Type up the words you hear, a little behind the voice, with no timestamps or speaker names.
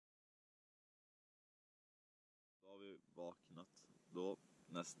vaknat då,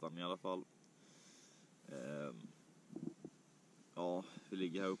 nästan i alla fall. Ja, vi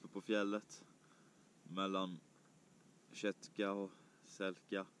ligger här uppe på fjället mellan Tjäktja och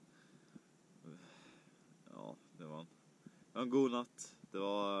Sälka. Ja, det var en god natt. Det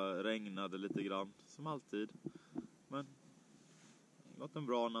regnade lite grann, som alltid. Men det var en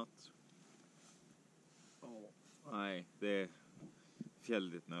bra natt. Nej, det är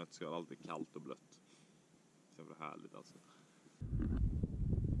fjälligt nötskal, alltid kallt och blött. Det var härligt alltså.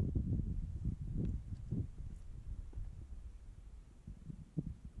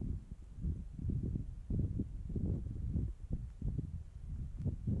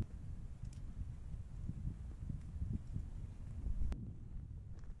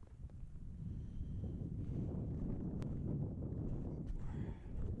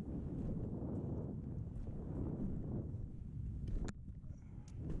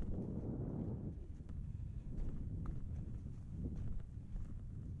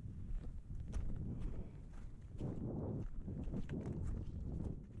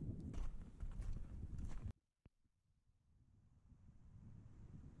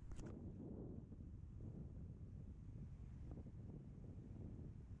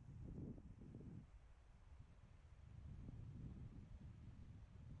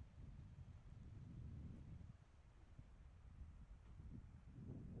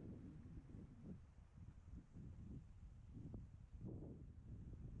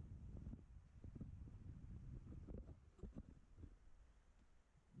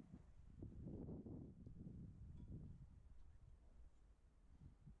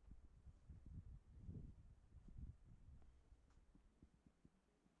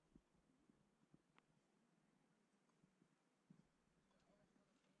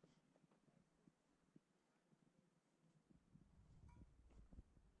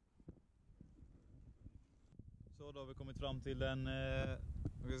 Så då har vi kommit fram till den,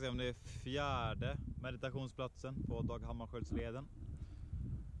 vi ska se om det är 4:e meditationsplatsen på Kungsleden.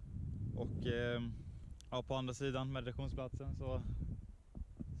 Och ja, på andra sidan meditationsplatsen så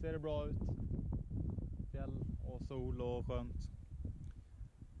ser det bra ut. Fjäll och sol och skönt.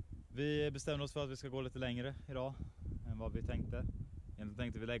 Vi bestämde oss för att vi ska gå lite längre idag än vad vi tänkte. Egentligen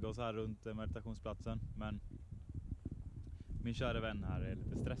tänkte vi lägga oss här runt meditationsplatsen, men min kära vän här är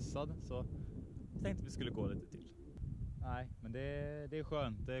lite stressad, så jag tänkte vi skulle gå lite till. Nej, men det är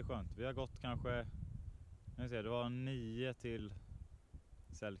skönt, det är skönt. Vi har gått kanske, det var 9 till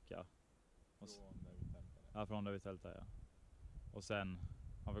Sälka. Från där vi tältade. Ja, från där vi tältade, ja. Och sen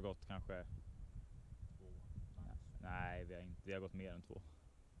har vi gått kanske 2. Nej, vi har gått mer än 2.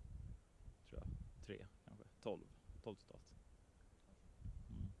 Tror jag. 3 kanske. 12 totalt.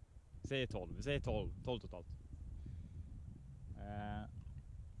 Vi säger 12 totalt.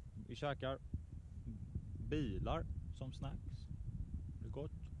 Vi käkar bilar som snacks. Det är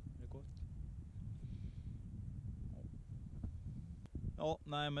gott. Ja,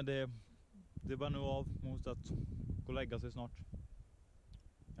 nej, men det var nog av mot att gå och lägga sig snart.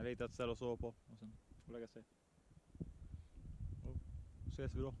 Jag litar att ställa och sova på och sen gå och lägga sig. Och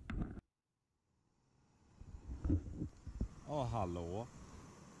ses vi då. Ja, hallå.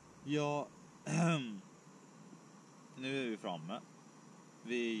 Ja, nu är vi framme.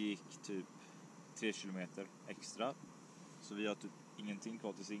 Vi gick typ 3 kilometer extra. Så vi har typ ingenting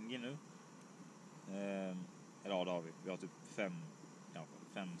kvar till Singi nu. Ja, det har vi. Vi har typ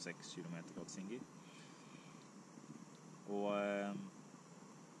 5-6 kilometer kvar till Singi. Och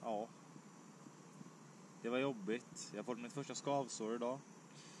ja, det var jobbigt. Jag har fått mitt första skavsår idag.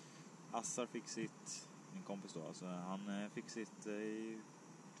 Assar fick sitt, min kompis då, alltså han fick sitt i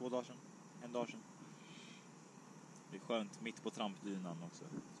 2 dagar sedan. 1 dag sedan. Det är skönt mitt på trampdynan också.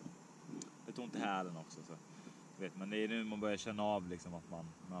 Så. Det tog inte hälen också, så vet, men det är nu man börjar känna av liksom att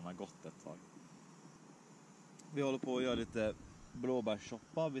man har gått ett tag. Vi håller på att göra lite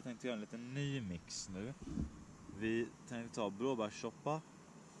blåbärssoppa. Vi tänkte göra en liten ny mix nu. Vi tänkte ta blåbärssoppa,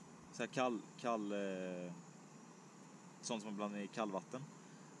 så här kall sånt som man blandar i kallvatten.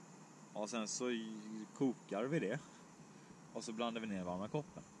 Och sen så kokar vi det. Och så blandar vi ner varma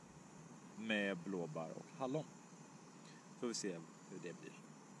koppen med blåbär och hallon. Får vi se hur det blir.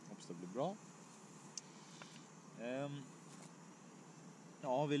 Hoppas det blir bra.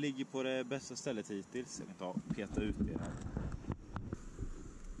 Ja, vi ligger på det bästa stället hittills. Jag kan ta och peta ut det här.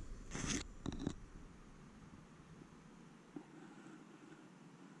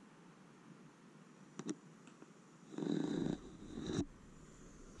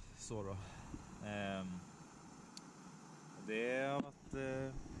 Så då. Det har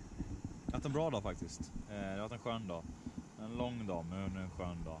varit en bra dag faktiskt. Det har varit en skön dag. En lång dag, men en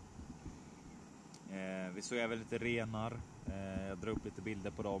skön dag. Vi såg även lite renar. Jag drar upp lite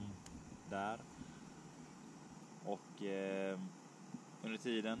bilder på dem där. Och under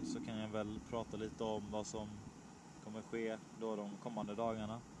tiden så kan jag väl prata lite om vad som kommer ske då de kommande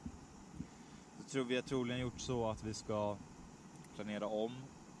dagarna. Så tror vi har troligen gjort så att vi ska planera om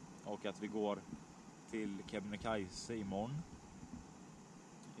och att vi går till Kebnekaise imorgon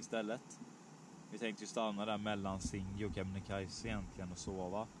istället. Vi tänkte ju stanna där mellan Singhi och Kebnekaise egentligen och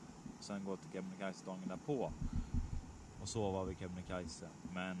sova. Och sen gå till Kebnekaise dagen därpå och sova vid Kebnekaise.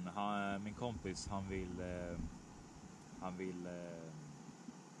 Men min kompis han vill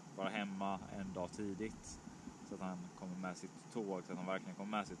vara hemma en dag tidigt. Så att han kommer med sitt tåg. Så att han verkligen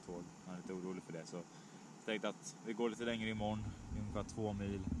kommer med sitt tåg. Han är lite orolig för det. Så jag tänkte att vi går lite längre imorgon. Ungefär 2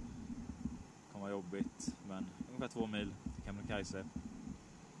 mil. Det kommer vara jobbigt. Men ungefär 2 mil till Kebnekaise.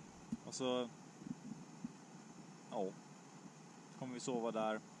 Och så kommer vi sova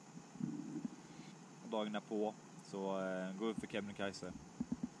där. Och dagen därpå så går vi upp för Kebnekaise.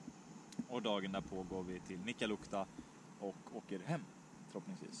 Och dagen därpå går vi till Nikkaluokta och åker hem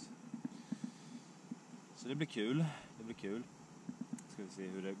förhoppningsvis. Så det blir kul. Ska vi se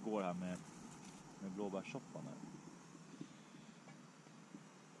hur det går här med blåbärssoppan här.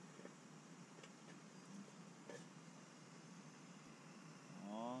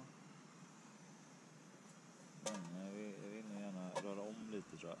 Ja. Jag vill nog gärna röra om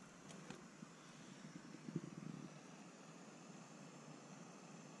lite tror jag.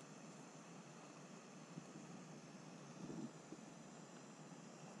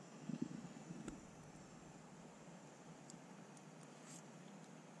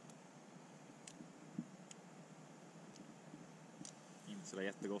 Så det är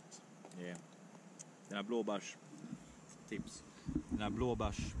jättegott. Den här blåbärstips. Den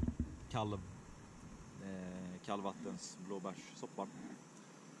här kallvattens blåbärssoppan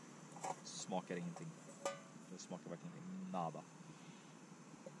smakar ingenting. Det smakar verkligen nada.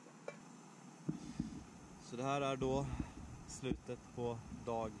 Så det här är då slutet på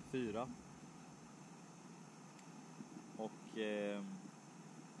dag 4. Och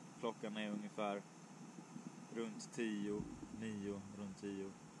klockan är ungefär runt 10. 9, runt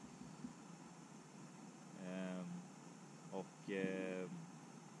 10.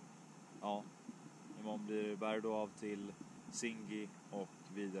 Imorgon blir det berg då av till Singhi och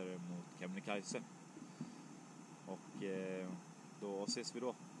vidare mot Kebnekaise. Och då ses vi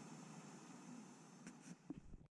då.